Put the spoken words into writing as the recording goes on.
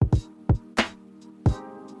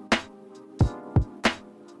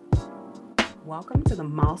Welcome to the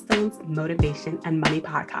Milestones, Motivation, and Money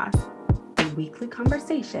podcast, a weekly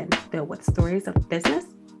conversation filled with stories of business,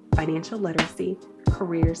 financial literacy,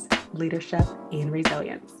 careers, leadership, and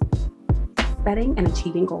resilience. Setting and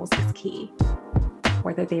achieving goals is key,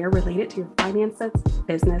 whether they are related to your finances,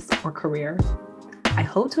 business, or career. I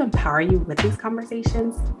hope to empower you with these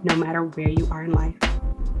conversations, no matter where you are in life.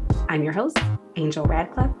 I'm your host, Angel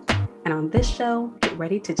Radcliffe, and on this show, get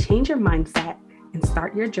ready to change your mindset and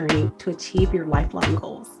start your journey to achieve your lifelong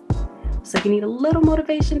goals. So if you need a little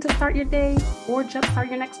motivation to start your day or jumpstart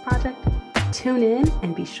your next project, tune in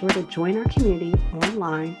and be sure to join our community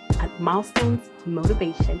online at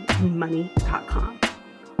milestonsmotivationandmoney.com.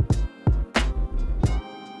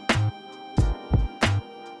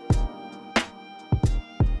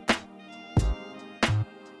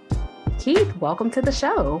 Keith, welcome to the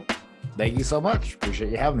show. Thank you so much.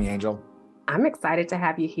 Appreciate you having me, Angel. I'm excited to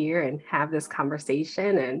have you here and have this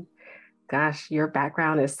conversation. And gosh, your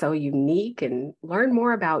background is so unique and learn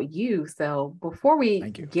more about you. So before we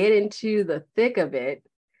get into the thick of it,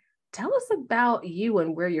 tell us about you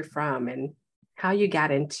and where you're from and how you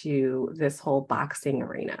got into this whole boxing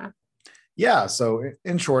arena. Yeah. So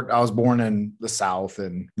in short, I was born in the South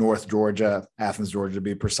in North Georgia, Athens, Georgia to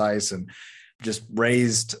be precise, and just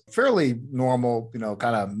raised fairly normal,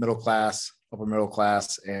 kind of middle class, upper middle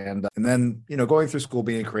class. And then, going through school,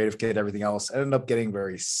 being a creative kid, everything else, I ended up getting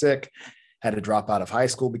very sick, had to drop out of high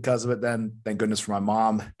school because of it. Then thank goodness for my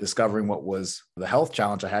mom discovering what was the health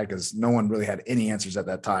challenge I had, because no one really had any answers at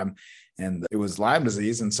that time. And it was Lyme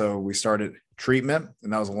disease. And so we started treatment,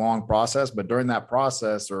 and that was a long process. But during that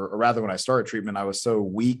process, or rather when I started treatment, I was so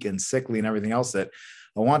weak and sickly and everything else that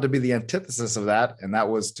I wanted to be the antithesis of that. And that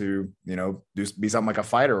was to, be something like a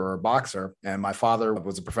fighter or a boxer. And my father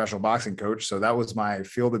was a professional boxing coach. So that was my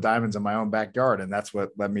field of diamonds in my own backyard. And that's what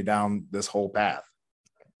led me down this whole path.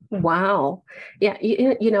 Wow. Yeah.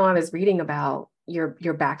 I was reading about your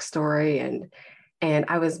backstory and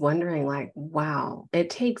I was wondering, like, wow, it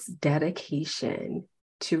takes dedication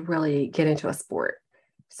to really get into a sport.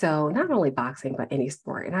 So not only boxing, but any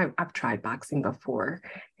sport. And I've tried boxing before,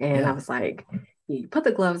 and I was like, you put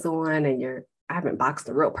the gloves on and I haven't boxed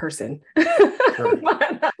a real person. Sure.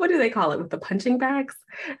 What do they call it with the punching bags?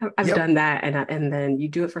 I've done that. And then you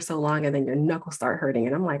do it for so long and then your knuckles start hurting.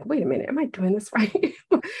 And I'm like, wait a minute, am I doing this right?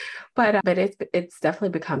 But it's definitely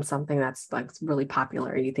become something that's like really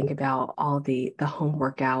popular. You think about all the home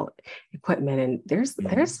workout equipment, and there's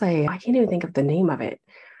I can't even think of the name of it.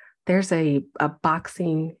 There's a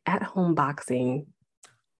boxing, at-home boxing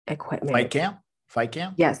equiment. Fight camp?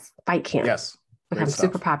 Yes, fight camp. Yes. Become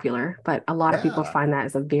super popular, but a lot of people find that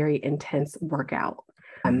as a very intense workout.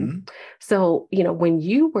 So, when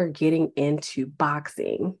you were getting into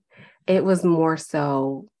boxing, it was more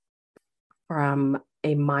so from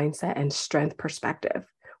a mindset and strength perspective,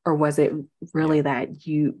 or was it really that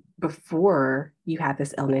before you had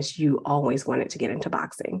this illness, you always wanted to get into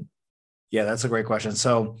boxing? Yeah, that's a great question.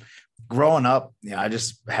 So growing up, I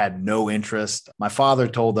just had no interest. My father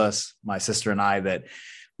told us, my sister and I, that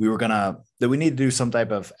we need to do some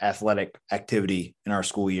type of athletic activity in our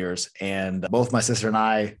school years. And both my sister and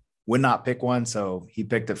I would not pick one. So he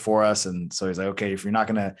picked it for us. And so he's like, okay, if you're not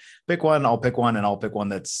going to pick one, I'll pick one, and I'll pick one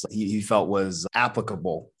that's he felt was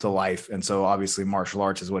applicable to life. And so obviously martial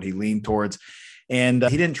arts is what he leaned towards. And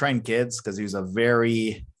he didn't train kids because he was a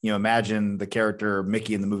very, imagine the character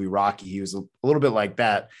Mickey in the movie Rocky. He was a little bit like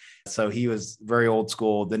that. So he was very old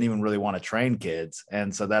school, didn't even really want to train kids.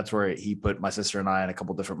 And so that's where he put my sister and I in a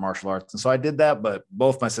couple of different martial arts. And so I did that, but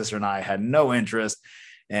both my sister and I had no interest,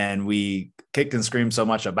 and we kicked and screamed so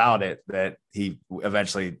much about it that he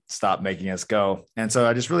eventually stopped making us go. And so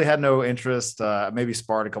I just really had no interest. Maybe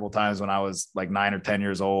sparred a couple of times when I was like 9 or 10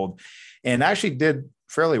 years old, and actually did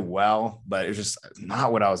fairly well, but it was just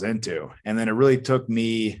not what I was into. And then it really took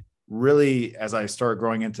me as I started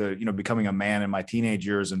growing into, becoming a man in my teenage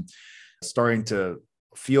years and starting to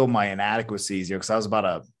feel my inadequacies, because I was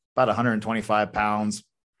about 125 pounds,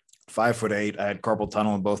 5'8". I had carpal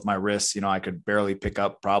tunnel in both my wrists. I could barely pick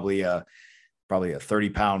up probably a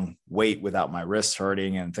 30-pound weight without my wrists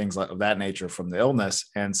hurting and things of that nature from the illness.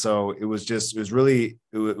 And so it was a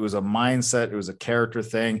mindset. It was a character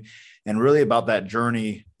thing, and really about that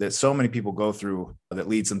journey that so many people go through that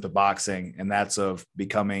leads them to boxing. And that's of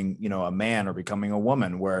becoming, a man or becoming a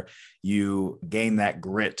woman, where you gain that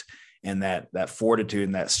grit and that fortitude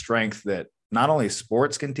and that strength that not only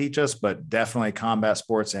sports can teach us, but definitely combat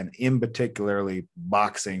sports, and in particularly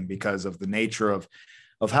boxing, because of the nature of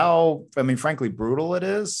of how, I mean, frankly, brutal it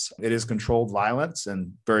is. It is controlled violence,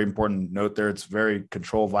 and very important note there. It's very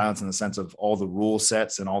controlled violence in the sense of all the rule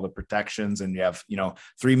sets and all the protections. And you have,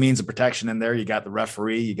 three means of protection in there. You got the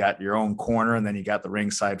referee, you got your own corner, and then you got the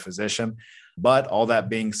ringside physician. But all that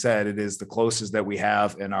being said, it is the closest that we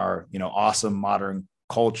have in our, awesome modern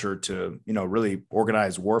culture to, really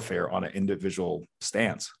organized warfare on an individual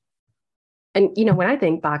stance. And, when I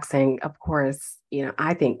think boxing, of course,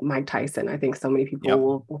 I think Mike Tyson. I think so many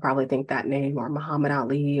people will probably think that name, or Muhammad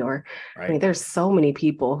Ali, or right. I mean, there's so many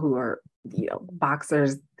people who are,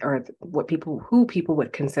 boxers, or who people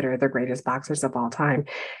would consider the greatest boxers of all time.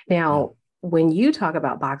 Now, when you talk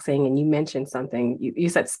about boxing and you mentioned something, you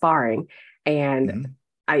said sparring, and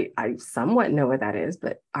I somewhat know what that is,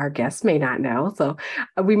 but our guests may not know. So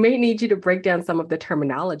we may need you to break down some of the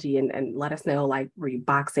terminology and let us know, like, were you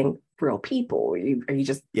boxing real people? Are you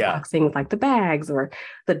just boxing with like the bags, or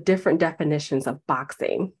the different definitions of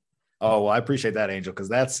boxing? Oh, well, I appreciate that, Angel, because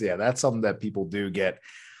that's something that people do get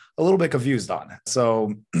a little bit confused on.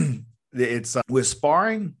 So it's with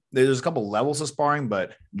sparring, there's a couple levels of sparring,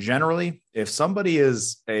 but generally, if somebody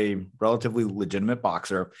is a relatively legitimate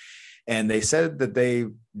boxer and they said that they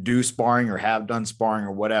do sparring or have done sparring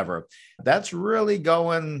or whatever, that's really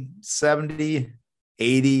going 70,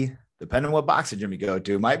 80, depending on what boxing gym you go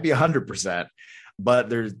to, might be 100%. But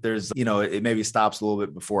there's, it maybe stops a little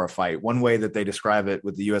bit before a fight. One way that they describe it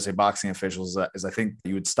with the USA boxing officials is I think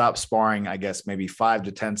you would stop sparring, I guess, maybe 5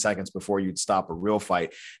 to 10 seconds before you'd stop a real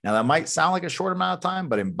fight. Now, that might sound like a short amount of time,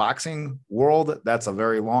 but in boxing world, that's a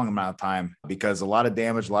very long amount of time, because a lot of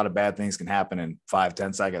damage, a lot of bad things can happen in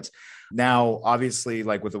 5-10 seconds. Now, obviously,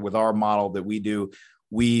 like with our model that we do,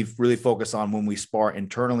 we've really focused on when we spar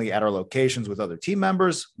internally at our locations with other team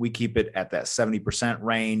members, we keep it at that 70%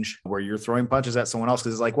 range where you're throwing punches at someone else.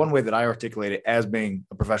 Because it's like one way that I articulate it as being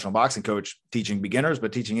a professional boxing coach, teaching beginners,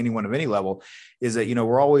 but teaching anyone of any level, is that,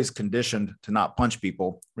 we're always conditioned to not punch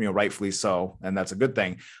people, rightfully so. And that's a good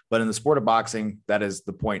thing. But in the sport of boxing, that is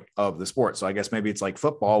the point of the sport. So I guess maybe it's like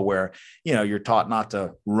football where, you're taught not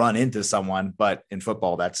to run into someone, but in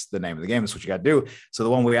football, that's the name of the game. That's what you got to do. So the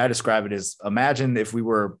one way I describe it is, imagine if we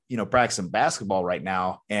were, practicing basketball right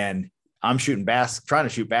now, and I'm trying to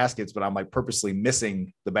shoot baskets, but I'm like purposely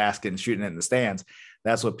missing the basket and shooting it in the stands.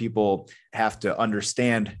 That's what people have to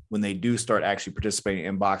understand when they do start actually participating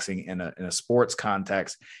in boxing in a sports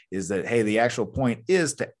context, is that, hey, the actual point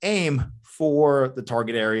is to aim for the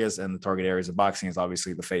target areas, and the target areas of boxing is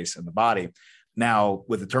obviously the face and the body. Now,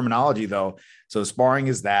 with the terminology though, so sparring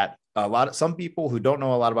is that some people who don't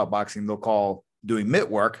know a lot about boxing, they'll call doing mitt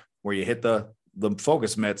work, where you hit the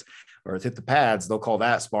focus mitts or hit the pads. They'll call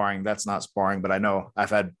that sparring. That's not sparring, but I know I've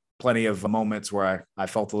had plenty of moments where I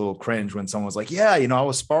felt a little cringe when someone was like, I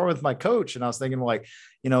was sparring with my coach. And I was thinking, like,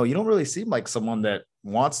 you don't really seem like someone that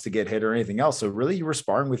wants to get hit or anything else. So really you were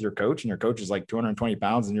sparring with your coach, and your coach is like 220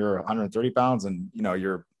 pounds and you're 130 pounds, and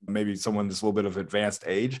you're maybe someone that's a little bit of advanced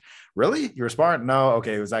age. Really? You were sparring? No.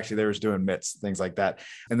 Okay. It was actually, they were just doing mitts, things like that.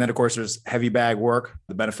 And then of course there's heavy bag work.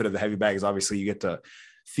 The benefit of the heavy bag is obviously you get to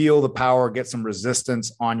feel the power, get some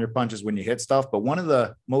resistance on your punches when you hit stuff. But one of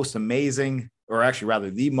the most amazing, or actually rather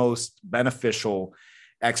the most beneficial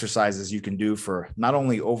exercises you can do for not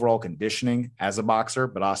only overall conditioning as a boxer,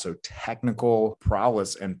 but also technical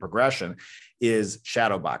prowess and progression, is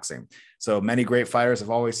shadowboxing. So many great fighters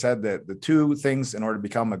have always said that the two things in order to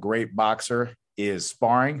become a great boxer is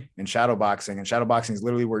sparring and shadowboxing. And shadowboxing is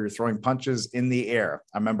literally where you're throwing punches in the air.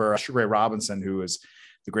 I remember Sugar Ray Robinson, who is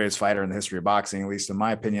the greatest fighter in the history of boxing, at least in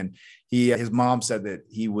my opinion. His mom said that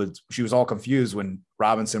she was all confused when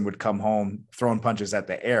Robinson would come home throwing punches at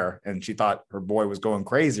the air, and she thought her boy was going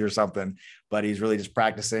crazy or something, but he's really just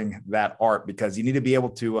practicing that art, because you need to be able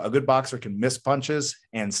to, a good boxer can miss punches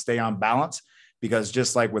and stay on balance, because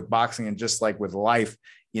just like with boxing and just like with life,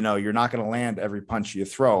 you're not going to land every punch you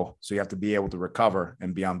throw. So you have to be able to recover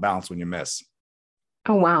and be on balance when you miss.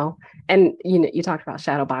 Oh, wow. And, you talked about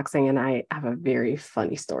shadow boxing, and I have a very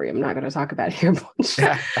funny story. I'm not going to talk about it here, but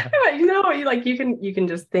you can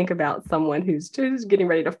just think about someone who's just getting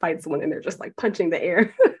ready to fight someone and they're just like punching the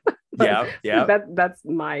air. Yeah. That's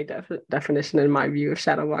my definition and my view of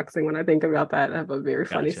shadow boxing. When I think about that, I have a very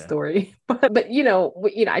funny story. But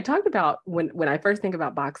I talked about when I first think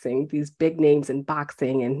about boxing, these big names in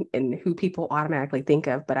boxing and who people automatically think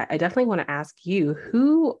of. But I definitely want to ask you,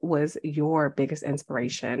 who was your biggest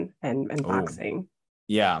inspiration in boxing?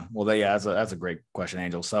 Yeah, well, that's a great question,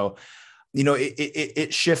 Angel. So,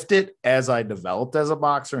 it shifted as I developed as a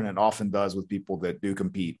boxer, and it often does with people that do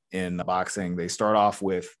compete in boxing. They start off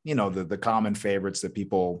with, the common favorites that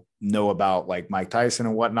people know about, like Mike Tyson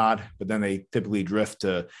and whatnot, but then they typically drift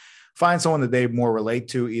to find someone that they more relate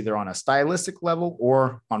to, either on a stylistic level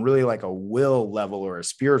or on really like a will level or a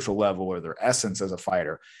spiritual level or their essence as a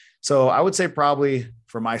fighter. So I would say probably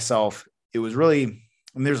for myself, it was really, I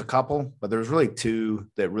mean, there's a couple, but there's really two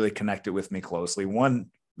that really connected with me closely. One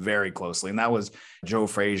very closely, and that was Joe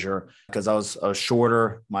Frazier, because I was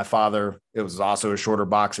shorter. My father, it was also a shorter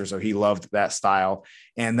boxer, so he loved that style.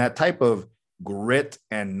 And that type of grit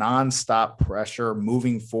and nonstop pressure,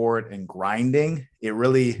 moving forward and grinding, it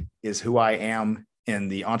really is who I am in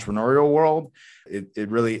the entrepreneurial world. It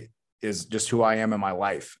really is just who I am in my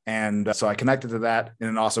life. And so I connected to that,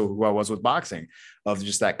 and also who I was with boxing, of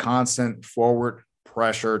just that constant forward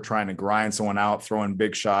pressure, trying to grind someone out, throwing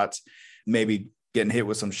big shots, maybe getting hit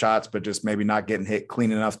with some shots, but just maybe not getting hit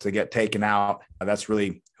clean enough to get taken out. That's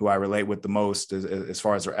really who I relate with the most as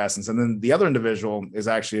far as their essence. And then the other individual is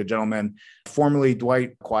actually a gentleman, formerly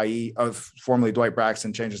Dwight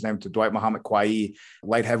Braxton, changed his name to Dwight Muhammad Quayi,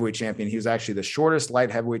 light heavyweight champion. He was actually the shortest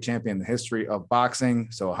light heavyweight champion in the history of boxing.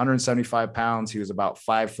 So 175 pounds. He was about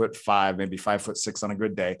 5'5", maybe 5'6" on a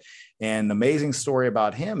good day. And the amazing story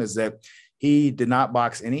about him is that he did not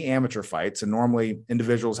box any amateur fights. And normally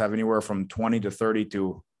individuals have anywhere from 20 to 30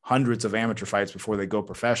 to hundreds of amateur fights before they go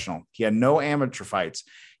professional. He had no amateur fights.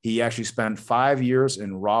 He actually spent 5 years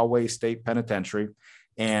in Rahway State Penitentiary,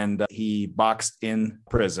 and he boxed in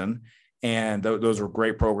prison. And those were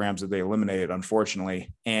great programs that they eliminated,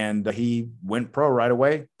 unfortunately. And he went pro right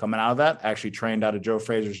away. Coming out of that, actually trained out of Joe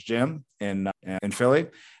Frazier's gym in Philly.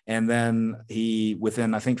 And then he,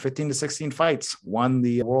 within, I think, 15 to 16 fights, won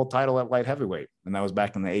the world title at light heavyweight. And that was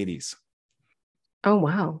back in the 80s. Oh,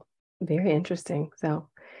 wow. Very interesting. So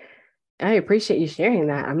I appreciate you sharing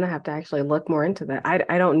that. I'm going to have to actually look more into that.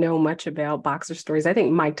 I don't know much about boxer stories. I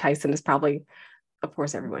think Mike Tyson is probably, of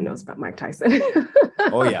course, everyone knows about Mike Tyson.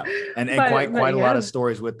 Oh, yeah. And quite a lot of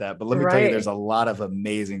stories with that. But let me tell you, there's a lot of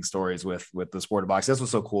amazing stories with the sport of boxing. That's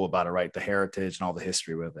what's so cool about it, right? The heritage and all the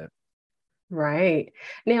history with it. Right.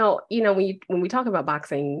 Now, when we talk about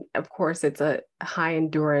boxing, of course, it's a high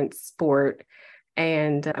endurance sport.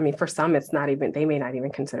 And I mean, for some, they may not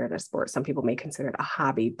even consider it a sport. Some people may consider it a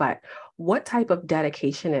hobby, but what type of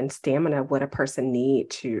dedication and stamina would a person need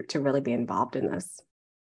to really be involved in this?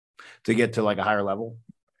 To get to like a higher level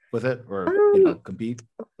with it, or, compete,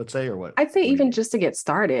 let's say, or what? I'd say even just to get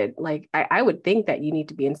started, like I would think that you need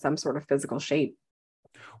to be in some sort of physical shape.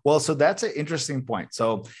 Well, so that's an interesting point.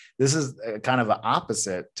 So this is kind of the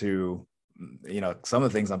opposite to, some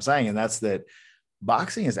of the things I'm saying. And that's that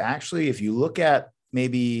boxing is actually, if you look at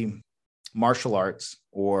maybe martial arts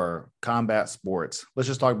or combat sports, let's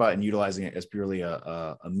just talk about and utilizing it as purely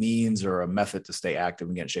a means or a method to stay active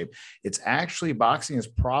and get in shape. It's actually, boxing is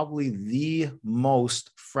probably the most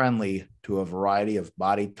friendly to a variety of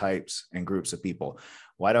body types and groups of people.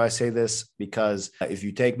 Why do I say this? Because if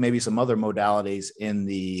you take maybe some other modalities in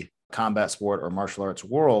the combat sport or martial arts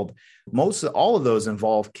world, all of those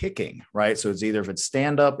involve kicking, right? So it's either, if it's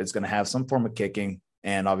stand up, it's going to have some form of kicking.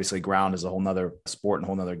 And obviously ground is a whole nother sport and a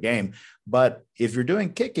whole nother game. But if you're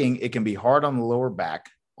doing kicking, it can be hard on the lower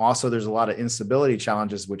back. Also, there's a lot of instability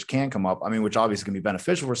challenges which can come up. I mean, which obviously can be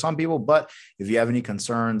beneficial for some people, but if you have any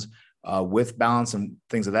concerns with balance and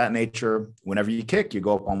things of that nature, whenever you kick, you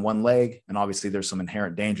go up on one leg, and obviously there's some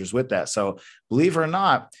inherent dangers with that. So believe it or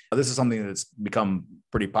not, this is something that's become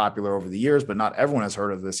pretty popular over the years, but not everyone has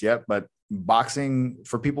heard of this yet. But boxing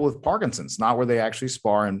for people with Parkinson's, not where they actually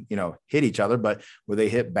spar and, hit each other, but where they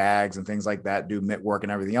hit bags and things like that, do mitt work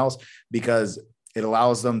and everything else, because it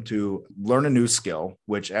allows them to learn a new skill,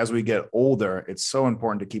 which as we get older, it's so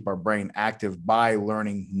important to keep our brain active by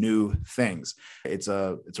learning new things. It's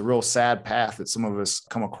a real sad path that some of us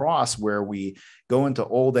come across, where we go into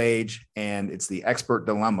old age, and it's the expert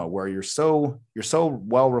dilemma, where you're so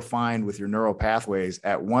well refined with your neural pathways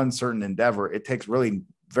at one certain endeavor. It takes really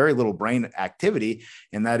very little brain activity.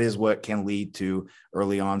 And that is what can lead to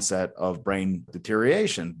early onset of brain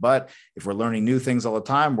deterioration. But if we're learning new things all the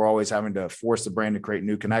time, we're always having to force the brain to create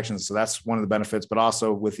new connections. So that's one of the benefits, but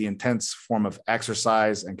also with the intense form of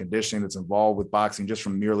exercise and conditioning that's involved with boxing, just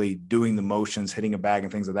from merely doing the motions, hitting a bag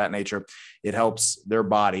and things of that nature, it helps their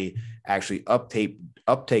body actually uptake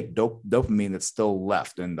dopamine that's still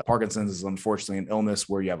left. And Parkinson's is unfortunately an illness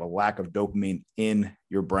where you have a lack of dopamine in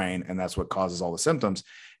your brain, and that's what causes all the symptoms.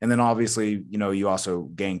 And then obviously, you also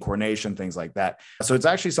gain coordination, things like that. So it's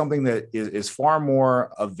actually something that is far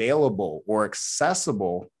more available or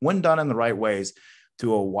accessible when done in the right ways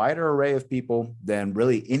to a wider array of people than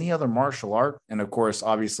really any other martial art. And of course,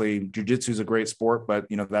 obviously, jiu-jitsu is a great sport, but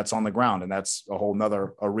that's on the ground, and that's a whole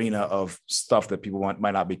nother arena of stuff that people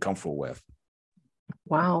might not be comfortable with.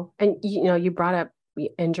 Wow. And you brought up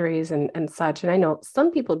injuries and such. And I know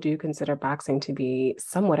some people do consider boxing to be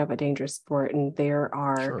somewhat of a dangerous sport, and there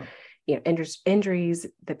are Sure. injuries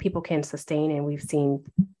that people can sustain. And we've seen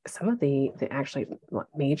some of the actually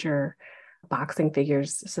major boxing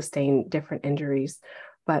figures sustain different injuries.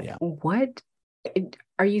 But Yeah. what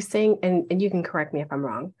are you saying? And you can correct me if I'm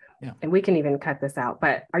wrong. Yeah. And we can even cut this out.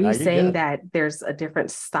 But are No, you you're saying good. that there's a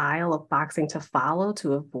different style of boxing to follow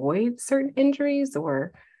to avoid certain injuries,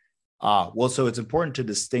 or? Well, so it's important to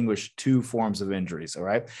distinguish two forms of injuries. All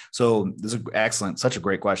right. So this is excellent, such a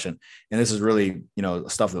great question. And this is really,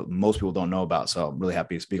 stuff that most people don't know about. So I'm really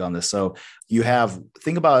happy to speak on this. So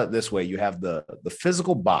think about it this way. You have the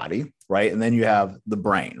physical body, right? And then you have the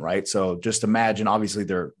brain, right? So just imagine, obviously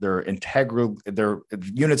they're integral, they're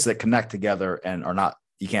units that connect together and are not,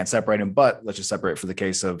 you can't separate them, but let's just separate for the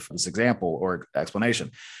case of this example or explanation.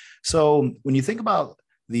 So when you think about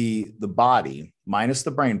the body minus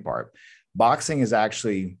the brain part, boxing is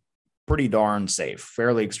actually pretty darn safe,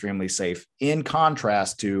 fairly extremely safe, in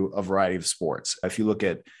contrast to a variety of sports. If you look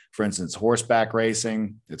at, for instance, horseback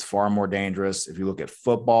racing, it's far more dangerous. If you look at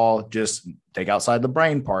football, just take outside the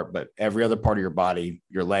brain part, but every other part of your body,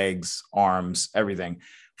 your legs, arms, everything,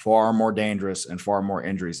 far more dangerous and far more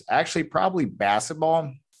injuries. Actually, probably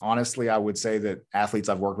basketball. Honestly, I would say that athletes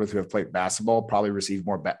I've worked with who have played basketball probably receive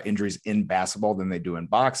more injuries in basketball than they do in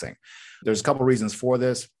boxing. There's a couple of reasons for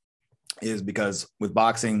this, is because with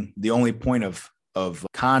boxing, the only point of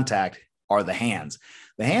contact are the hands.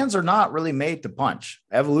 The hands are not really made to punch.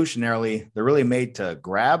 Evolutionarily, they're really made to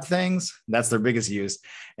grab things. That's their biggest use.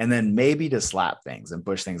 And then maybe to slap things and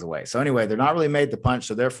push things away. So anyway, they're not really made to punch.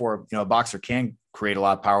 So therefore, a boxer can create a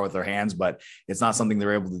lot of power with their hands, but it's not something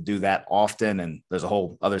they're able to do that often. And there's a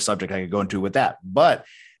whole other subject I could go into with that. But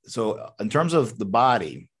so in terms of the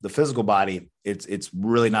body, the physical body, it's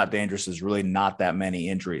really not dangerous. There's really not that many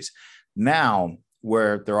injuries. Now,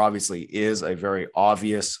 where there obviously is a very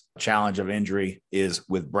obvious challenge of injury is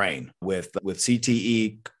with brain, with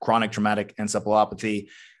CTE, chronic traumatic encephalopathy,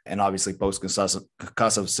 and obviously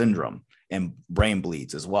post-concussive syndrome and brain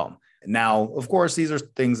bleeds as well. Now, of course, these are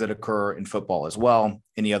things that occur in football as well,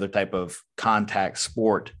 any other type of contact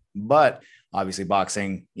sport, but obviously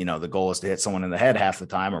boxing, the goal is to hit someone in the head half the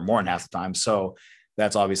time or more than half the time. So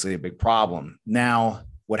that's obviously a big problem. Now,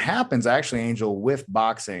 what happens actually, Angel, with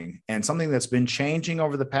boxing, and something that's been changing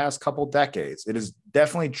over the past couple decades, it has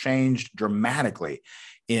definitely changed dramatically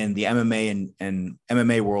in the MMA and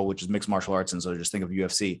MMA world, which is mixed martial arts. And so just think of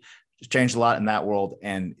UFC, it's changed a lot in that world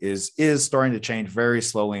and is starting to change very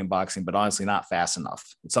slowly in boxing, but honestly not fast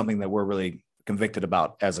enough. It's something that we're really convicted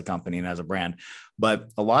about as a company and as a brand. But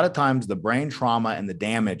a lot of times the brain trauma and the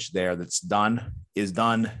damage there that's done is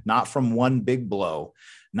done not from one big blow,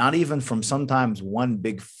 not even from sometimes one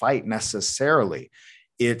big fight necessarily.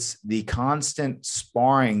 It's the constant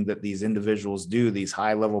sparring that these individuals do, these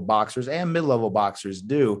high-level boxers and mid-level boxers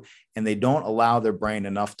do, and they don't allow their brain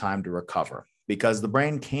enough time to recover, because the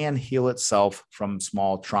brain can heal itself from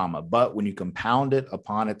small trauma. But when you compound it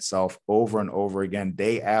upon itself over and over again,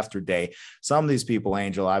 day after day, some of these people,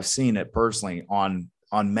 Angel, I've seen it personally on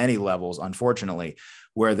many levels, unfortunately,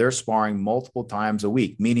 where they're sparring multiple times a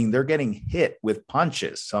week, meaning they're getting hit with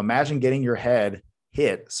punches. So imagine getting your head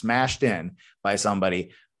hit, smashed in by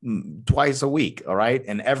somebody twice a week. All right.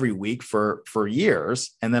 And every week for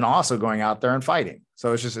years, and then also going out there and fighting.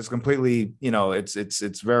 So it's completely,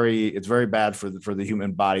 it's very bad for the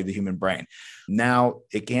human body, the human brain. Now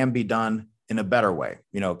it can be done in a better way.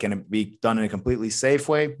 Can it be done in a completely safe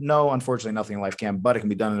way? No, unfortunately, nothing in life can, but it can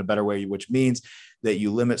be done in a better way, which means that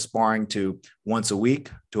you limit sparring to once a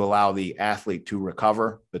week to allow the athlete to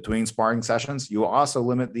recover between sparring sessions. You will also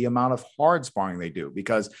limit the amount of hard sparring they do,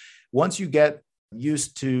 because once you get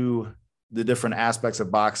used to the different aspects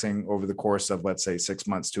of boxing over the course of, let's say, 6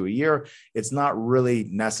 months to a year, it's not really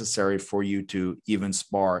necessary for you to even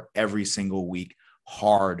spar every single week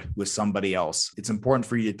hard with somebody else. It's important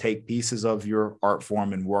for you to take pieces of your art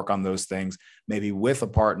form and work on those things, maybe with a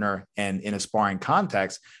partner and in a sparring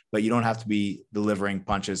context, but you don't have to be delivering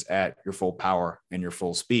punches at your full power and your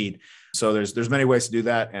full speed. So there's many ways to do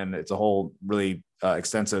that. And it's a whole really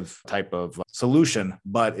extensive type of solution,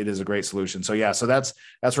 but it is a great solution. So yeah, so that's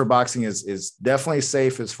where boxing is definitely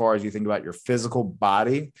safe as far as you think about your physical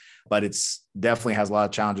body, but it's definitely has a lot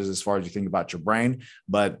of challenges as far as you think about your brain.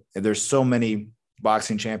 But there's so many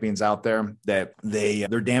boxing champions out there that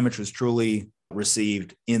their damage was truly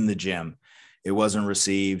received in the gym. It wasn't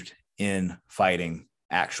received in fighting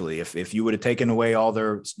Actually, if you would have taken away all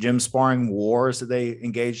their gym sparring wars that they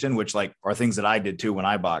engaged in, which like are things that I did too when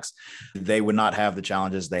I boxed, they would not have the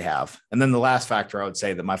challenges they have. And then the last factor I would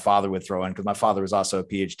say that my father would throw in, because my father was also a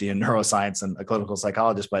PhD in neuroscience and a clinical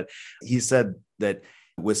psychologist, but he said that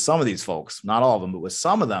with some of these folks, not all of them, but with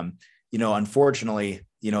some of them, unfortunately,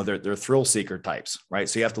 they're thrill seeker types, right?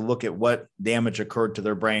 So you have to look at what damage occurred to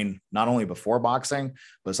their brain, not only before boxing,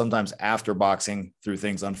 but sometimes after boxing through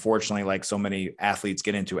things, unfortunately, like so many athletes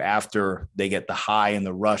get into after they get the high and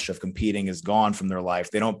the rush of competing is gone from their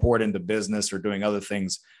life. They don't pour it into business or doing other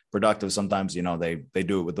things productive. Sometimes, they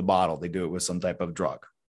do it with the bottle. They do it with some type of drug.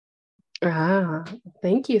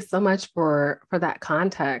 Thank you so much for that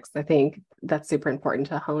context. I think that's super important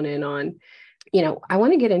to hone in on. I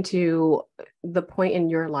want to get into the point in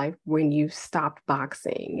your life when you stopped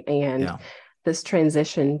boxing and this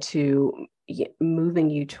transition to moving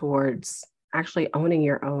you towards actually owning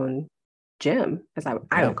your own gym, as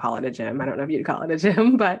I don't call it a gym. I don't know if you'd call it a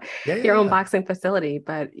gym, but your own boxing facility.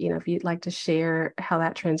 But, if you'd like to share how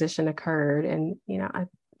that transition occurred, and, I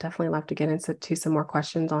definitely love to get into some more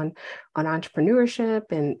questions on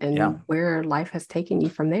entrepreneurship and where life has taken you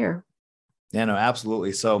from there. Yeah, no,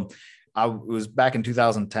 absolutely. So it was back in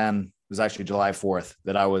 2010. It was actually July 4th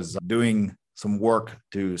that I was doing some work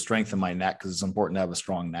to strengthen my neck, because it's important to have a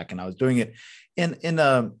strong neck. And I was doing it in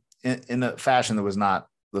a fashion that was not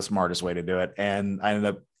the smartest way to do it. And I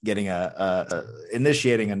ended up getting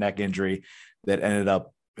initiating a neck injury that ended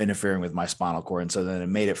up interfering with my spinal cord. And so then it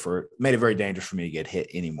made it very dangerous for me to get hit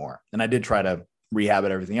anymore. And I did try to rehab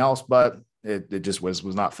it, everything else, but it just was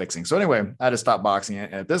not fixing. So anyway, I had to stop boxing.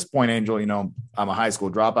 And at this point, Angel, I'm a high school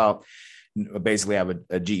dropout, basically have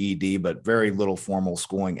a GED, but very little formal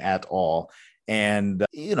schooling at all. And,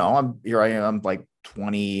 I'm like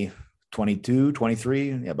 20, 22,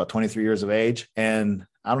 23, about 23 years of age. And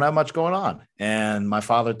I don't have much going on. And my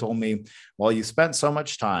father told me, well, you spent so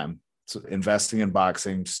much time investing in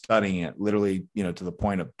boxing, studying it, literally, to the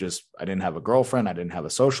point of just, I didn't have a girlfriend. I didn't have a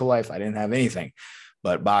social life. I didn't have anything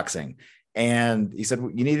but boxing. And he said,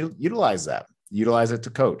 well, you need to utilize it to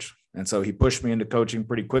coach. And so he pushed me into coaching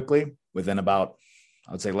pretty quickly within about,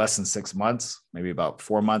 I would say less than 6 months, maybe about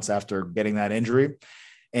 4 months after getting that injury.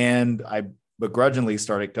 And I begrudgingly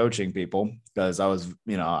started coaching people because I was,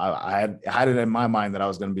 I had it in my mind that I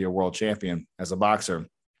was going to be a world champion as a boxer,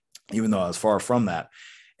 even though I was far from that.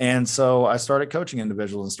 And so I started coaching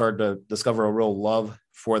individuals and started to discover a real love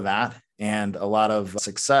for that and a lot of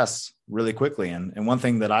success really quickly. And one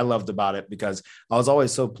thing that I loved about it, because I was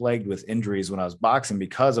always so plagued with injuries when I was boxing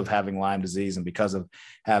because of having Lyme disease and because of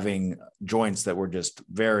having joints that were just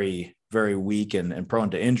very, very weak and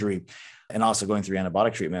prone to injury, and also going through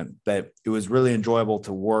antibiotic treatment, that it was really enjoyable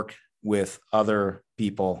to work with other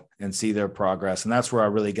people and see their progress. And that's where I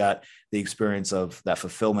really got the experience of that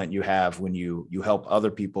fulfillment you have when you help other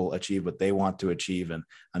people achieve what they want to achieve. And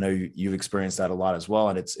I know you've experienced that a lot as well.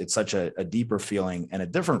 And it's such a deeper feeling and a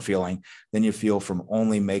different feeling than you feel from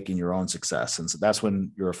only making your own success. And so that's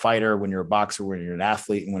when you're a fighter, when you're a boxer, when you're an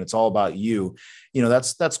athlete, and when it's all about you,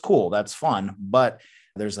 that's cool. That's fun. But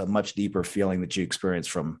there's a much deeper feeling that you experience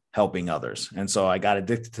from helping others. And so I got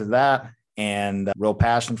addicted to that and real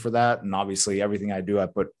passion for that. And obviously everything I do, I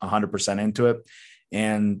put 100% into it.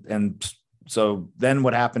 And so then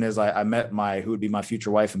what happened is I met who would be my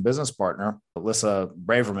future wife and business partner, Alyssa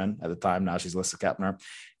Braverman at the time. Now she's Alyssa Keppner.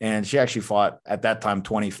 And she actually fought at that time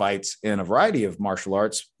 20 fights in a variety of martial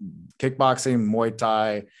arts, kickboxing, Muay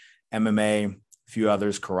Thai, MMA, a few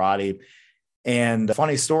others, karate. And the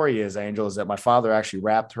funny story is, Angel, is that my father actually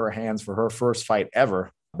wrapped her hands for her first fight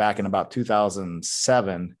ever back in about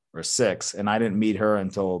 2007 or 6. And I didn't meet her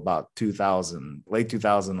until about late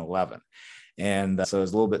 2011. And so it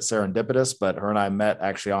was a little bit serendipitous, but her and I met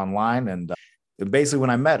actually online. And basically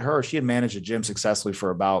when I met her, she had managed a gym successfully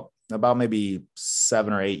for about maybe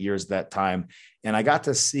 7 or 8 years at that time. And I got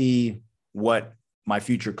to see what my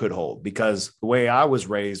future could hold, because the way I was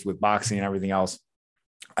raised with boxing and everything else,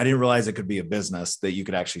 I didn't realize it could be a business that you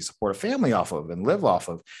could actually support a family off of and live off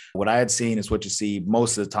of. What I had seen is what you see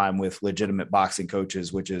most of the time with legitimate boxing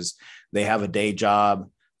coaches, which is they have a day job,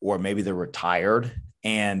 or maybe they're retired,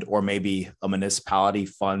 or maybe a municipality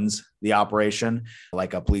funds the operation,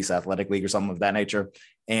 like a police athletic league or something of that nature.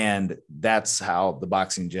 And that's how the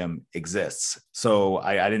boxing gym exists. So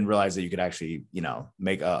I didn't realize that you could actually,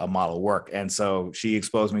 make a model work. And so she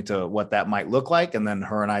exposed me to what that might look like. And then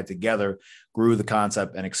her and I together grew the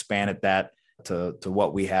concept and expanded that to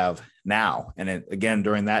what we have now. And again,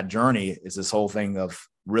 during that journey is this whole thing of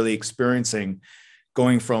really experiencing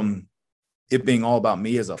going from it being all about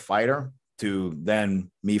me as a fighter to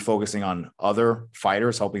then me focusing on other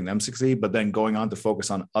fighters, helping them succeed, but then going on to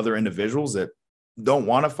focus on other individuals that don't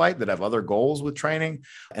want to fight, that have other goals with training,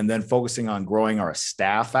 and then focusing on growing our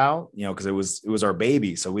staff out, because it was our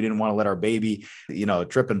baby. So we didn't want to let our baby,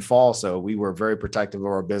 trip and fall. So we were very protective of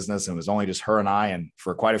our business, and it was only just her and I. And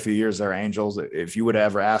for quite a few years there, Angels, if you would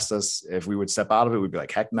have ever asked us if we would step out of it, we'd be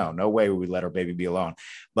like, heck no way we would let our baby be alone.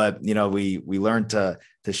 But, we learned to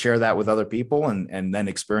share that with other people, and then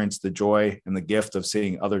experience the joy and the gift of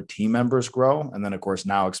seeing other team members grow. And then of course,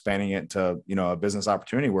 now expanding it to, a business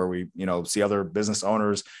opportunity where we, see other business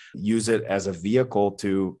owners use it as a vehicle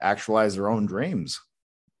to actualize their own dreams.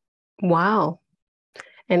 Wow.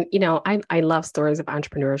 And, I love stories of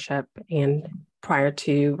entrepreneurship. And prior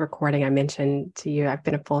to recording, I mentioned to you, I've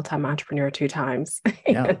been a full-time entrepreneur 2 times.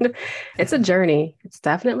 Yeah. And it's a journey. It's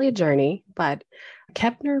definitely a journey, but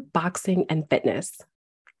Keppner Boxing and Fitness.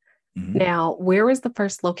 Mm-hmm. Now, where was the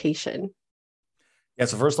first location? Yeah,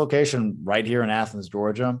 it's the first location right here in Athens,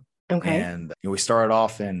 Georgia. Okay. And we started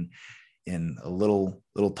off in a little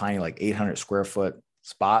tiny, like 800 square foot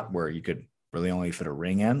spot where you could really only fit a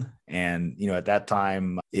ring in. And, at that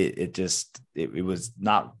time, it was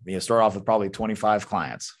not, started off with probably 25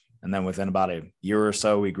 clients. And then within about a year or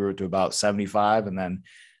so, we grew it to about 75. And then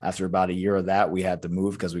after about a year of that, we had to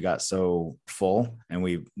move because we got so full, and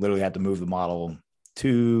we literally had to move the model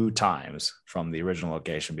 2 times from the original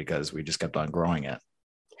location because we just kept on growing it.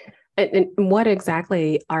 And what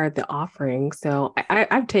exactly are the offerings? So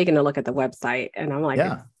I've taken a look at the website, and I'm like,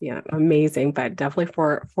 yeah, amazing. But definitely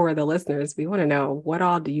for the listeners, we want to know, what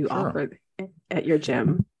all do you offer at your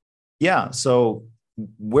gym? Yeah. So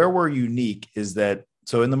where we're unique is that,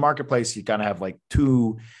 so in the marketplace, you kind of have like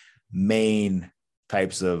 2 main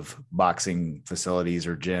types of boxing facilities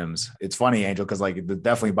or gyms. It's funny, Angel, because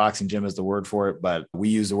definitely boxing gym is the word for it, but we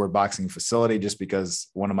use the word boxing facility just because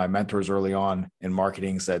one of my mentors early on in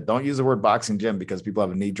marketing said, don't use the word boxing gym because people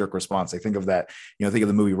have a knee-jerk response. They think of that, think of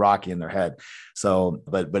the movie Rocky in their head. So,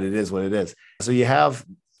 but it is what it is. So you have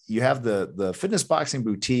the fitness boxing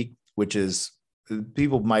boutique, which is,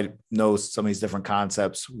 people might know some of these different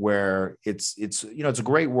concepts where it's a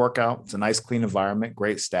great workout. It's a nice, clean environment,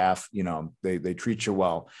 great staff, they treat you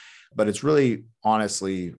well, but it's really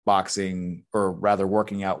honestly boxing, or rather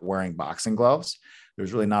working out wearing boxing gloves.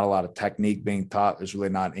 There's really not a lot of technique being taught. There's really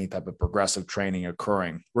not any type of progressive training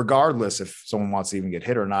occurring, regardless if someone wants to even get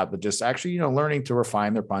hit or not, but just actually, learning to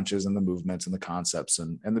refine their punches and the movements and the concepts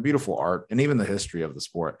and the beautiful art and even the history of the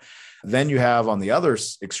sport. Then you have, on the other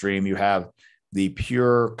extreme, you have the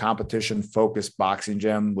pure competition focused boxing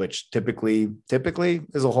gym, which typically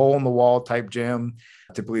is a hole in the wall type gym.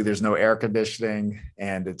 Typically there's no air conditioning,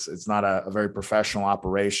 and it's not a very professional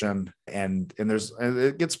operation. And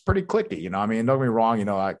it gets pretty cliquey, don't get me wrong.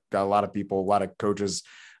 I got a lot of people, a lot of coaches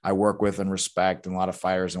I work with and respect, and a lot of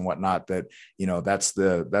fighters and whatnot that, that's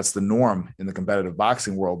the norm in the competitive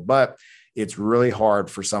boxing world. But it's really hard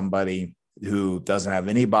for somebody who doesn't have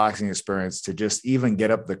any boxing experience to just even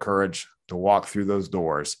get up the courage to walk through those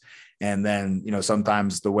doors. And then,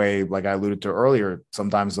 sometimes the way, like I alluded to earlier,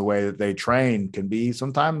 sometimes the way that they train can be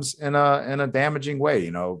sometimes in a damaging way.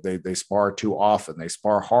 They spar too often, they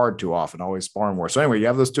spar hard too often, always sparring more. So anyway, you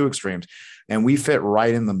have those 2 extremes, and we fit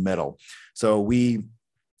right in the middle. So we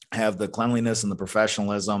have the cleanliness and the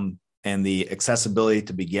professionalism and the accessibility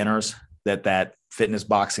to beginners that fitness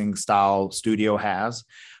boxing style studio has.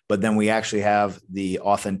 But then we actually have the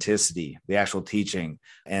authenticity, the actual teaching,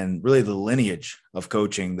 and really the lineage of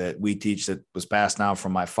coaching that we teach, that was passed down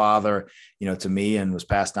from my father, to me, and was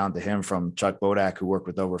passed down to him from Chuck Bodak, who worked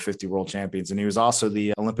with over 50 world champions. And he was also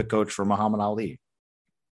the Olympic coach for Muhammad Ali.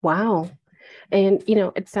 Wow. And,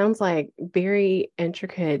 it sounds like very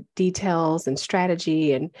intricate details and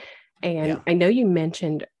strategy. And I know you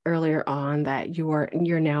mentioned earlier on that your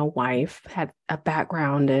now wife had a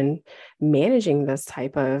background in managing this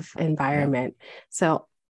type of environment. Yeah. So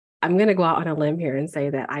I'm going to go out on a limb here and say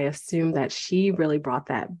that I assume that she really brought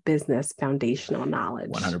that business foundational knowledge.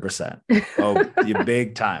 100%. Oh,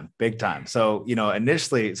 big time. So,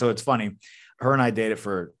 initially, so it's funny, her and I dated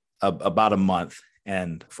for about a month.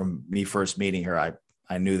 And from me first meeting her,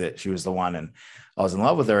 I knew that she was the one, and I was in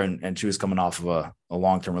love with her, and she was coming off of a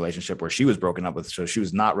long-term relationship where she was broken up with. So she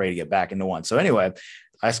was not ready to get back into one. So anyway,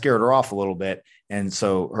 I scared her off a little bit. And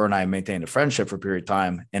so her and I maintained a friendship for a period of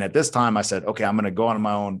time. And at this time I said, okay, I'm going to go on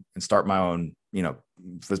my own and start my own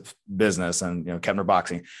business and, Keppner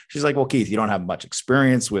boxing. She's like, well, Keith, you don't have much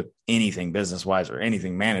experience with anything business wise or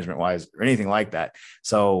anything management wise or anything like that.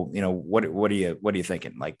 So, what are you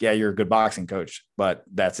thinking? Like, yeah, you're a good boxing coach, but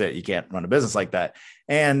that's it. You can't run a business like that.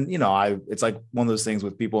 And, it's like one of those things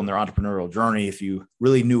with people in their entrepreneurial journey. If you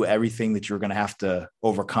really knew everything that you're going to have to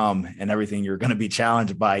overcome and everything you're going to be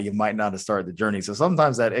challenged by, you might not have started the journey. So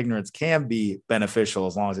sometimes that ignorance can be beneficial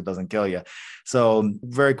as long as it doesn't kill you. So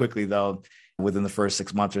very quickly though, within the first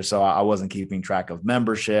 6 months or so, I wasn't keeping track of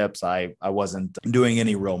memberships. I wasn't doing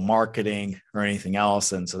any real marketing or anything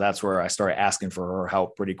else. And so that's where I started asking for her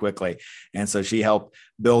help pretty quickly. And so she helped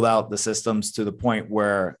build out the systems to the point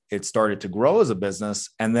where it started to grow as a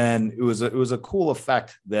business. And then it was a cool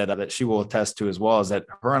effect that she will attest to as well, is that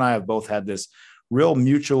her and I have both had this real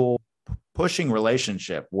mutual pushing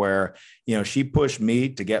relationship where, she pushed me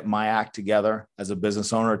to get my act together as a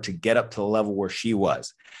business owner to get up to the level where she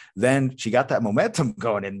was. Then she got that momentum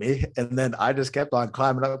going in me. And then I just kept on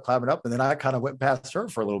climbing up. And then I kind of went past her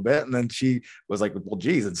for a little bit. And then she was like, well,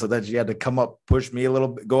 geez. And so then she had to come up, push me a little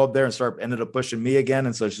bit, go up there and ended up pushing me again.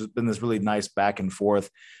 And so it's just been this really nice back and forth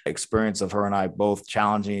experience of her and I both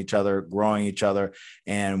challenging each other, growing each other.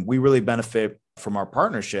 And we really benefit from our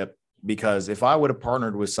partnership. Because if I would have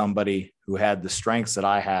partnered with somebody who had the strengths that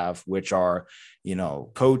I have, which are,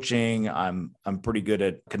 coaching, I'm pretty good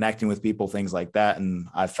at connecting with people, things like that. And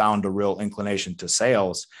I found a real inclination to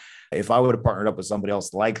sales. If I would have partnered up with somebody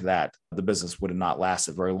else like that, the business would have not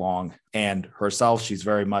lasted very long. And herself, she's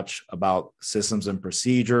very much about systems and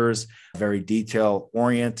procedures, very detail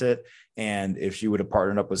oriented. And if she would have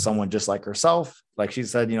partnered up with someone just like herself, like she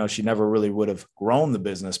said, she never really would have grown the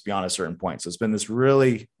business beyond a certain point. So it's been this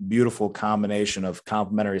really beautiful combination of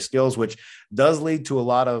complementary skills, which does lead to a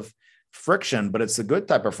lot of friction, but it's a good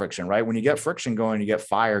type of friction, right? When you get friction going, you get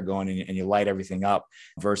fire going and you light everything up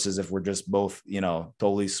versus if we're just both,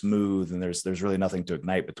 totally smooth and there's really nothing to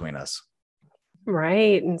ignite between us.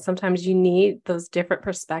 Right. And sometimes you need those different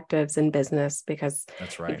perspectives in business because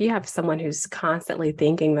that's right. If you have someone who's constantly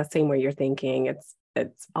thinking the same way you're thinking,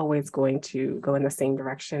 it's always going to go in the same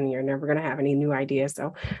direction. You're never going to have any new ideas.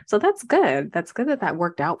 So that's good. That's good that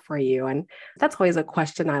worked out for you. And that's always a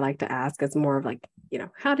question I like to ask. It's more of like,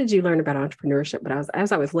 how did you learn about entrepreneurship? But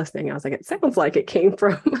as I was listening, I was like, it sounds like it came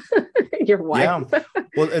from your wife. Yeah.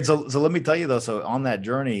 Well, so let me tell you though, so on that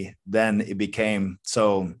journey, then it became,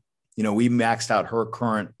 so we maxed out her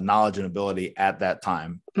current knowledge and ability at that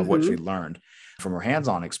time of what she learned from her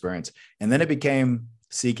hands-on experience. And then it became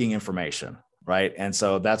seeking information, right? And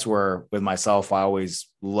so that's where with myself, I always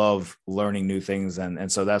love learning new things.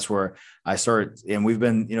 And so that's where I started. And we've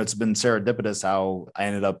been, it's been serendipitous how I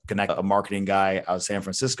ended up connecting a marketing guy out of San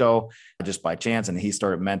Francisco just by chance. And he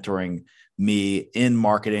started mentoring me in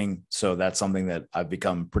marketing. So that's something that I've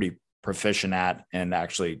become pretty proficient at. And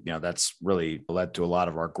actually, that's really led to a lot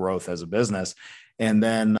of our growth as a business. And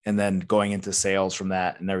then going into sales from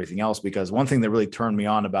that and everything else, because one thing that really turned me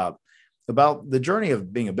on about the journey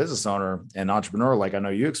of being a business owner and entrepreneur, like I know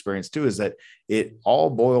you experienced too, is that it all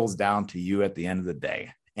boils down to you at the end of the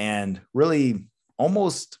day. And really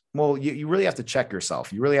you really have to check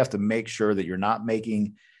yourself. You really have to make sure that you're not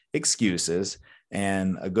making excuses.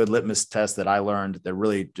 And a good litmus test that I learned that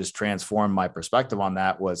really just transformed my perspective on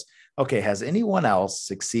that was, okay, has anyone else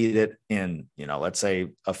succeeded in, let's say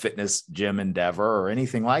a fitness gym endeavor or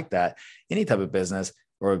anything like that, any type of business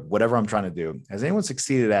or whatever I'm trying to do? Has anyone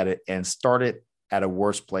succeeded at it and started at a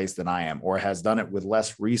worse place than I am, or has done it with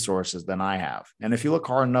less resources than I have? And if you look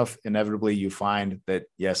hard enough, inevitably you find that,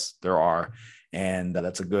 yes, there are. And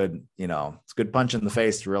that's a good, it's a good punch in the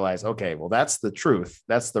face to realize, okay, well, that's the truth.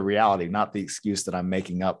 That's the reality, not the excuse that I'm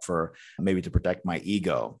making up for maybe to protect my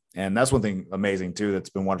ego. And that's one thing amazing too, that's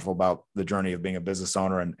been wonderful about the journey of being a business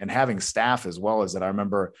owner and having staff as well, is that I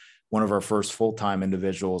remember one of our first full-time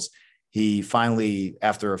individuals, he finally,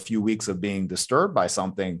 after a few weeks of being disturbed by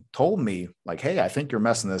something, told me like, hey, I think you're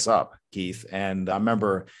messing this up, Keith. And I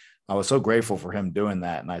remember I was so grateful for him doing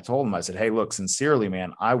that. And I told him, I said, hey, look, sincerely,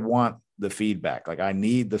 man, I want the feedback. Like I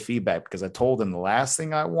need the feedback, because I told him the last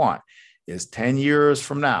thing I want is 10 years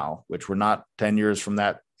from now, which we're not 10 years from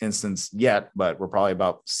that instance yet, but we're probably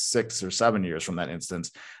about 6 or 7 years from that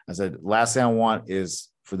instance. I said, last thing I want is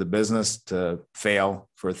for the business to fail,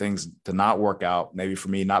 for things to not work out, maybe for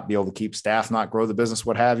me not be able to keep staff, not grow the business,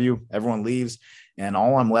 what have you. Everyone leaves. And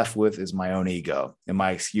all I'm left with is my own ego and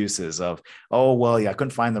my excuses of, oh, well, yeah, I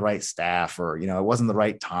couldn't find the right staff, or, it wasn't the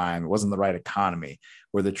right time. It wasn't the right economy.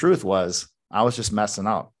 Where the truth was, I was just messing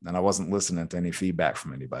up and I wasn't listening to any feedback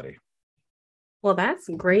from anybody. Well, that's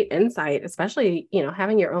great insight, especially,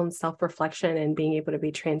 having your own self-reflection and being able to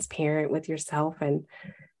be transparent with yourself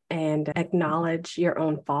and acknowledge your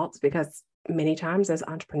own faults, because many times as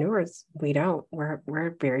entrepreneurs, we don't.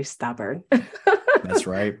 We're very stubborn. That's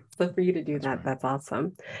right. So for you to do that, that's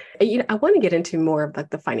awesome. And, I want to get into more of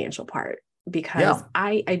like the financial part, because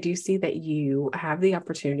I do see that you have the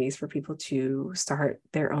opportunities for people to start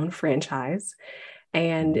their own franchise,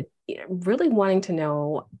 and really wanting to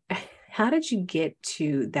know, how did you get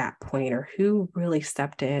to that point, or who really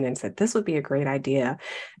stepped in and said, this would be a great idea,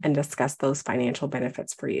 and discuss those financial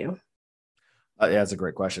benefits for you? Yeah, that's a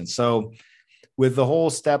great question. So with the whole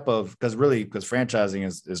step of, because franchising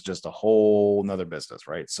is just a whole nother business,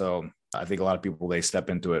 right? So I think a lot of people, they step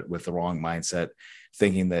into it with the wrong mindset,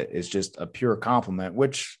 thinking that it's just a pure compliment,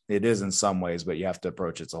 which it is in some ways, but you have to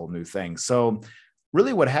approach it's a whole new thing. So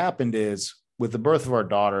really what happened is, with the birth of our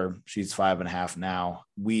daughter, she's 5.5 now,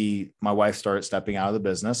 my wife started stepping out of the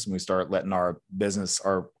business, and we started letting our business,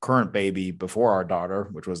 our current baby before our daughter,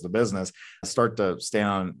 which was the business, start to stand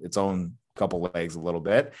on its own couple legs a little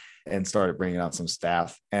bit, and started bringing out some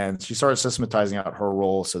staff. And she started systematizing out her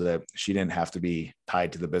role so that she didn't have to be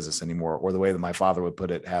tied to the business anymore, or the way that my father would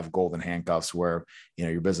put it, have golden handcuffs where,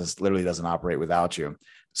 your business literally doesn't operate without you.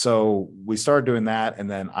 So we started doing that. And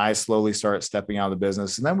then I slowly started stepping out of the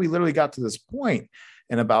business. And then we literally got to this point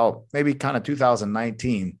in about maybe kind of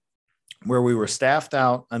 2019, where we were staffed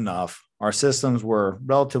out enough. Our systems were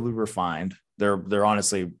relatively refined. They're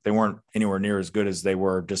honestly, they weren't anywhere near as good as they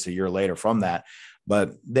were just a year later from that,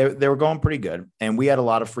 but they were going pretty good. And we had a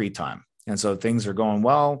lot of free time. And so things are going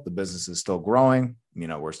well. The business is still growing.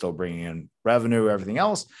 We're still bringing in revenue, everything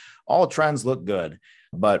else. All trends look good.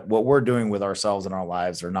 But what we're doing with ourselves and our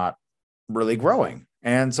lives are not really growing.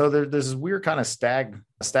 And so there's this weird kind of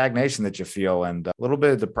stagnation that you feel, and a little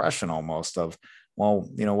bit of depression almost of, well,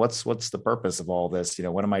 what's the purpose of all this?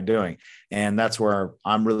 What am I doing? And that's where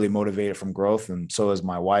I'm really motivated from growth. And so is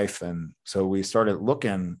my wife. And so we started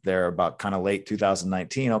looking there about kind of late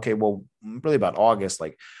 2019. Okay, well, really about August,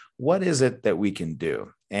 like, what is it that we can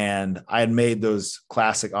do? And I had made those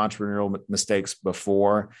classic entrepreneurial mistakes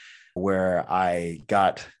before, where I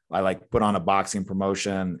put on a boxing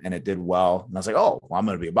promotion and it did well. And I was like, oh, well, I'm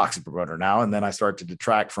going to be a boxing promoter now. And then I started to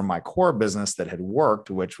detract from my core business that had worked,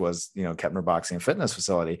 which was, Keppner Boxing and Fitness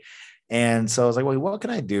Facility. And so I was like, well, what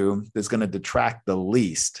can I do that's going to detract the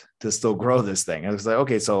least to still grow this thing? And I was like,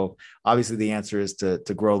 okay, so obviously the answer is to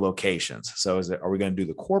grow locations. So are we going to do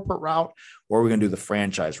the corporate route, or are we going to do the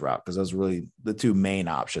franchise route? Because those are really the two main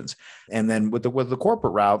options. And then with the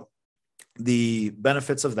corporate route, the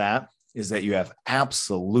benefits of that is that you have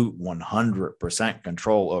absolute 100%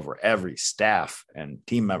 control over every staff and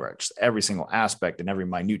team member, just every single aspect and every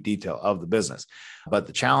minute detail of the business. But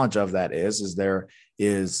the challenge of that is there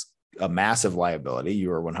is a massive liability.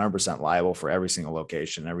 You are 100% liable for every single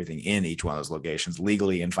location, everything in each one of those locations,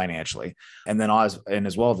 legally and financially. And then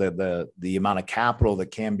as well, the amount of capital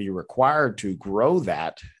that can be required to grow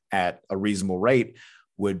that at a reasonable rate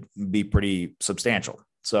would be pretty substantial.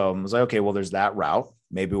 So I was like, okay, well, there's that route.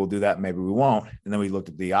 Maybe we'll do that. Maybe we won't. And then we looked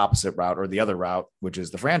at the opposite route, or the other route, which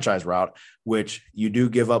is the franchise route, which you do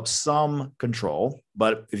give up some control.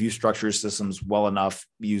 But if you structure your systems well enough,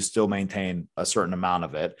 you still maintain a certain amount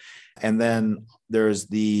of it. And then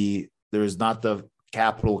there's not the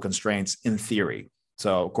capital constraints in theory.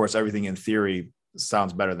 So of course, everything in theory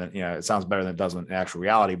sounds better than, it sounds better than it does in actual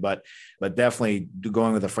reality, but definitely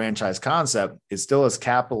going with the franchise concept, it still is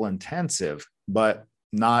capital intensive, but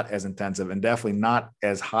not as intensive, and definitely not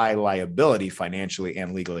as high liability financially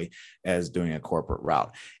and legally as doing a corporate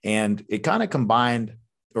route. And it kind of combined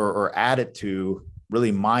or added to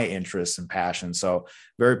really my interests and passion. So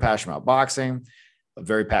very passionate about boxing,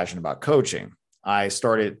 very passionate about coaching. I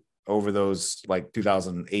started over those like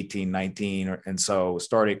 2018, 19. And so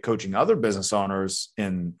started coaching other business owners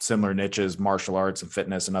in similar niches, martial arts and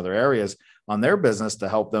fitness and other areas, on their business to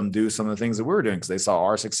help them do some of the things that we were doing, because they saw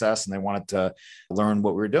our success and they wanted to learn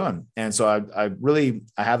what we were doing. And so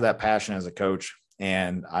I have that passion as a coach,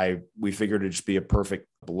 and we figured it'd just be a perfect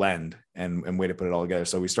blend and way to put it all together.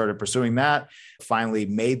 So we started pursuing that, finally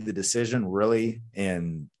made the decision really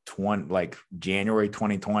in January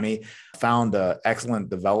 2020, found an excellent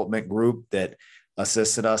development group that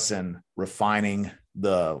assisted us in refining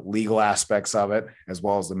the legal aspects of it, as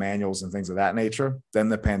well as the manuals and things of that nature. Then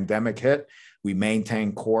the pandemic hit. We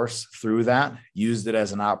maintained course through that, used it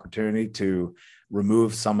as an opportunity to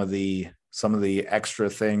remove some of the extra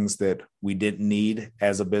things that we didn't need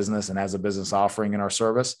as a business and as a business offering in our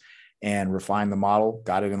service, and refine the model,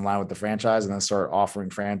 got it in line with the franchise, and then started offering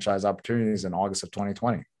franchise opportunities in August of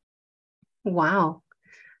 2020. Wow.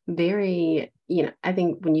 Very, I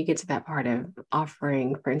think when you get to that part of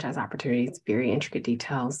offering franchise opportunities, very intricate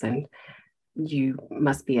details, and you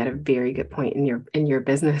must be at a very good point in your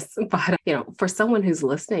business. But for someone who's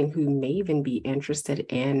listening who may even be interested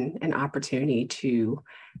in an opportunity to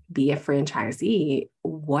be a franchisee,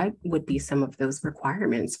 what would be some of those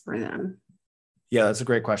requirements for them? Yeah, that's a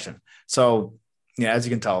great question. So, as you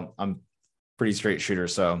can tell, I'm pretty straight shooter.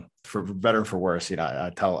 So for better and for worse,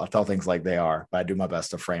 I tell things like they are, but I do my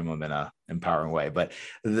best to frame them in a empowering way. But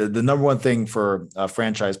the number one thing for a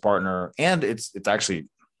franchise partner, and it's actually,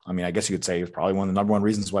 I guess you could say it's probably one of the number one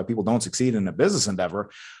reasons why people don't succeed in a business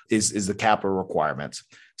endeavor is the capital requirements.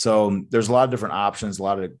 So there's a lot of different options, a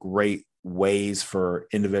lot of great ways for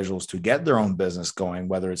individuals to get their own business going,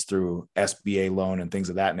 whether it's through SBA loan and things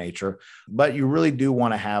of that nature. But you really do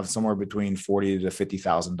want to have somewhere between $40,000 to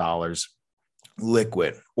 $50,000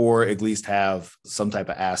 liquid, or at least have some type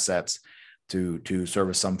of assets to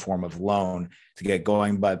service some form of loan to get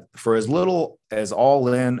going. But for as little as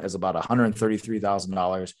all in as about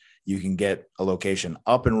 $133,000, you can get a location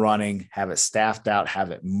up and running, have it staffed out,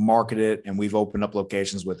 have it marketed. And we've opened up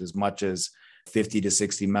locations with as much as 50 to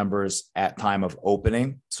 60 members at time of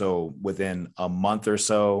opening. So within a month or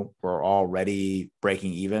so, we're already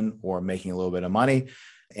breaking even or making a little bit of money.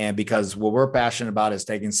 And because what we're passionate about is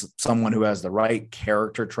taking someone who has the right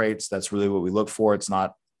character traits. That's really what we look for. It's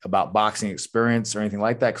not about boxing experience or anything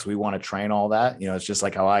like that, because we want to train all that. It's just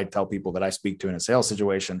like how I tell people that I speak to in a sales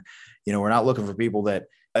situation. We're not looking for people that,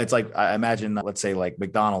 it's like, I imagine, let's say like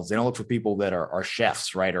McDonald's, they don't look for people that are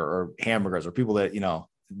chefs, right? Or hamburgers, or people that,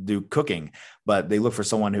 do cooking, but they look for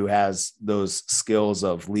someone who has those skills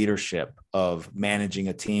of leadership, of managing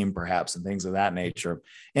a team, perhaps, and things of that nature.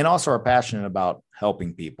 And also are passionate about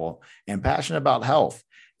helping people and passionate about health.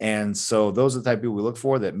 And so those are the type of people we look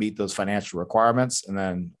for that meet those financial requirements. And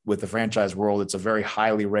then with the franchise world, it's a very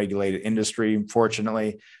highly regulated industry,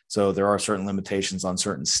 fortunately. So there are certain limitations on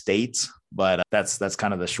certain states, but that's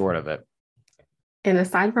kind of the short of it. And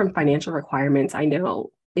aside from financial requirements, I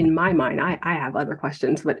know in my mind, I have other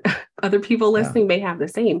questions, but other people listening may have the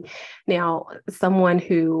same. Now, someone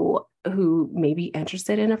who may be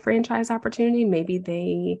interested in a franchise opportunity, maybe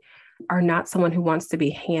they are not someone who wants to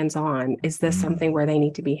be hands-on. Is this something where they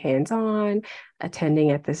need to be hands-on,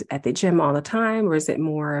 attending at the gym all the time, or is it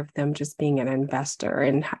more of them just being an investor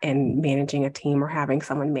and managing a team, or having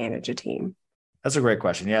someone manage a team? That's a great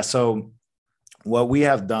question. Yeah. So what we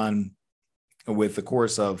have done with the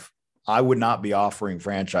course of, I would not be offering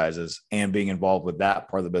franchises and being involved with that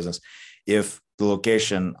part of the business if the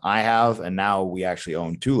location I have, and now we actually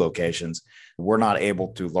own 2 locations, we're not able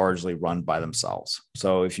to largely run by themselves.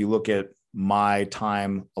 So if you look at my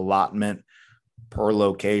time allotment per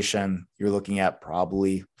location, you're looking at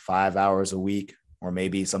probably 5 hours a week, or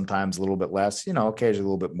maybe sometimes a little bit less, occasionally a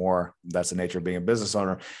little bit more. That's the nature of being a business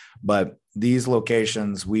owner. But these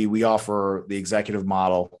locations, we offer the executive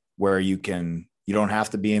model where you don't have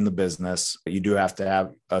to be in the business, but you do have to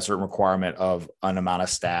have a certain requirement of an amount of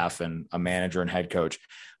staff and a manager and head coach.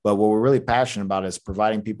 But what we're really passionate about is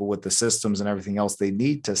providing people with the systems and everything else they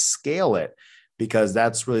need to scale it, because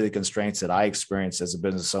that's really the constraints that I experienced as a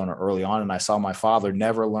business owner early on. And I saw my father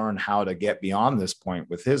never learn how to get beyond this point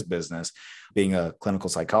with his business, being a clinical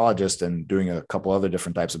psychologist and doing a couple other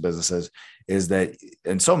different types of businesses, is that,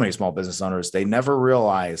 and so many small business owners, they never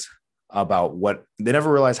realize how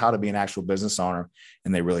to be an actual business owner,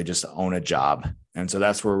 and they really just own a job. And so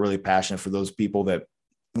that's where we're really passionate for those people that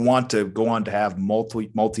want to go on to have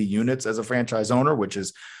multi units as a franchise owner, which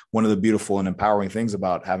is one of the beautiful and empowering things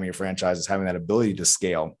about having a franchise, is having that ability to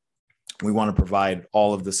scale. We want to provide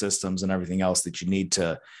all of the systems and everything else that you need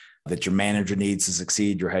that your manager needs to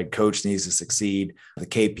succeed, your head coach needs to succeed, the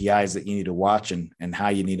KPIs that you need to watch, and how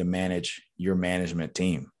you need to manage your management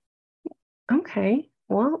team. Okay.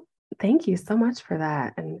 Well, thank you so much for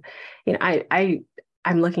that. And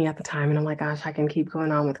I'm looking at the time and I'm like, gosh, I can keep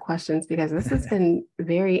going on with questions, because this has been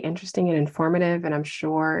very interesting and informative. And I'm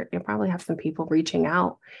sure you'll probably have some people reaching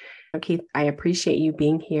out. Keith, I appreciate you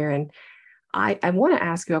being here. And I want to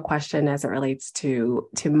ask you a question as it relates to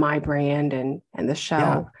my brand and the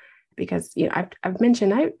show, because I've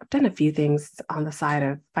mentioned I've done a few things on the side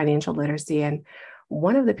of financial literacy, and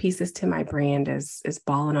one of the pieces to my brand is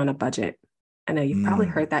balling on a budget. I know you've probably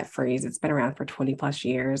heard that phrase. It's been around for 20 plus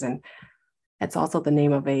years. And it's also the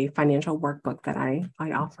name of a financial workbook that I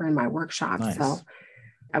offer in my workshops. Nice. So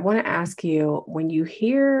I want to ask you, when you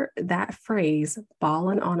hear that phrase,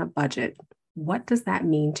 balling on a budget, what does that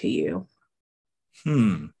mean to you?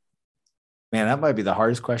 Man, that might be the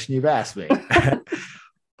hardest question you've asked me.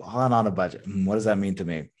 Balling on a budget. What does that mean to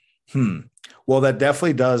me? Well, that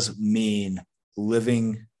definitely does mean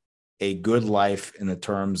living a good life in the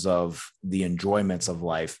terms of the enjoyments of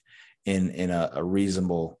life in a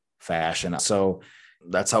reasonable fashion. So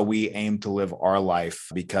that's how we aim to live our life,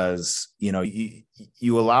 because,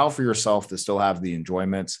 you allow for yourself to still have the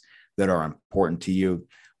enjoyments that are important to you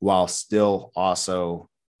while still also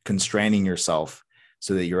constraining yourself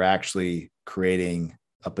so that you're actually creating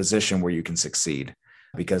a position where you can succeed.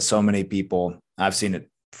 Because so many people, I've seen it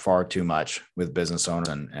far too much with business owners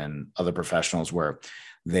and other professionals, where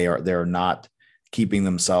they're not keeping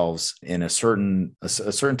themselves in a certain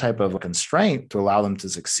type of constraint to allow them to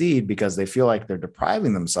succeed, because they feel like they're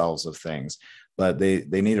depriving themselves of things. But they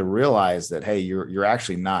need to realize that, hey, you're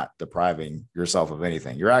actually not depriving yourself of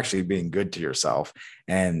anything. You're actually being good to yourself,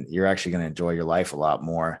 and you're actually going to enjoy your life a lot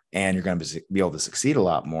more, and you're going to be able to succeed a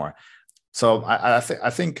lot more. So I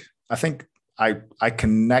think I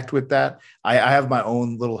connect with that. I have my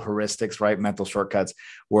own little heuristics, right? Mental shortcuts,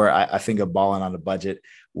 where I think of balling on a budget,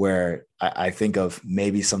 where I think of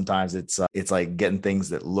maybe sometimes it's like getting things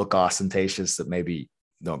that look ostentatious that maybe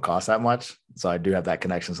don't cost that much. So I do have that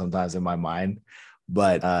connection sometimes in my mind.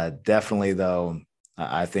 But definitely, though,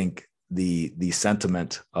 I think the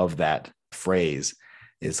sentiment of that phrase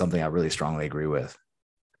is something I really strongly agree with.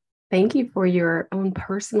 Thank you for your own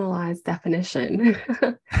personalized definition.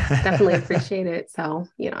 Definitely appreciate it. So,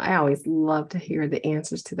 I always love to hear the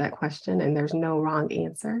answers to that question, and there's no wrong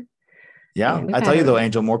answer. Yeah. I tell you though,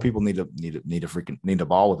 Angel, more people need to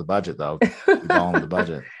ball with the budget though. Balling with the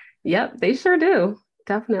budget. Yep. They sure do.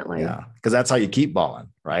 Definitely. Yeah. Because that's how you keep balling.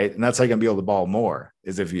 Right. And that's how you're gonna be able to ball more,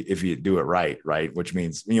 is if you do it right. Right. Which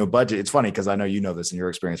means, budget. It's funny, because I know this in your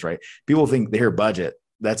experience, right? People think they hear budget,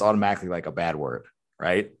 that's automatically like a bad word.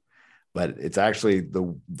 Right. But it's actually the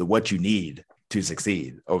what you need to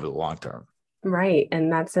succeed over the long term. Right.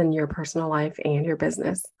 And that's in your personal life and your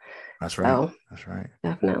business. That's right. So, that's right.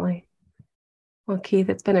 Definitely. Well, Keith,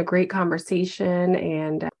 it's been a great conversation,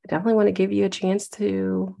 and I definitely want to give you a chance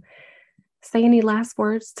to say any last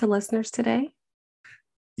words to listeners today.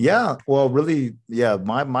 Yeah. Well, really, yeah.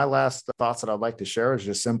 My last thoughts that I'd like to share is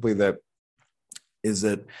just simply that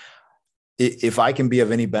if I can be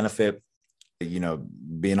of any benefit,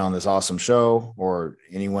 being on this awesome show, or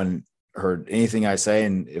anyone heard anything I say,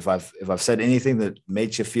 and if I've said anything that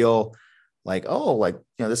makes you feel like,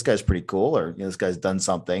 this guy's pretty cool, or this guy's done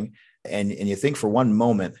something, and you think for one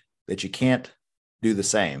moment that you can't do the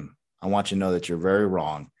same, I want you to know that you're very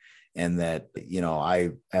wrong, and that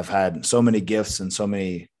I have had so many gifts and so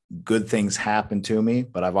many good things happen to me,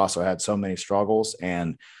 but I've also had so many struggles.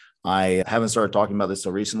 And I haven't started talking about this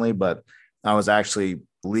so recently, but I was actually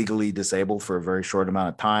legally disabled for a very short amount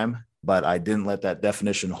of time, but I didn't let that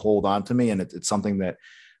definition hold on to me. And it's something that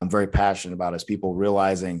I'm very passionate about, is people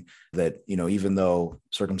realizing that, even though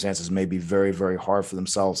circumstances may be very, very hard for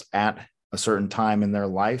themselves at a certain time in their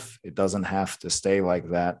life, it doesn't have to stay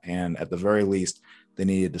like that. And at the very least, they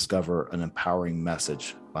need to discover an empowering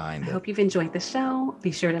message behind it. I hope you've enjoyed the show.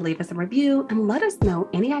 Be sure to leave us a review and let us know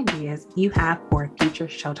any ideas you have for a future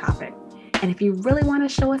show topic. And if you really want to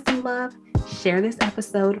show us some love, share this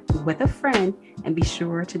episode with a friend, and be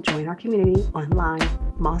sure to join our community online,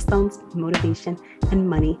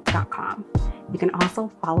 milestonesmotivationandmoney.com. You can also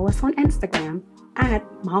follow us on Instagram at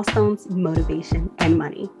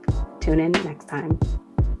milestonesmotivationandmoney. Tune in next time.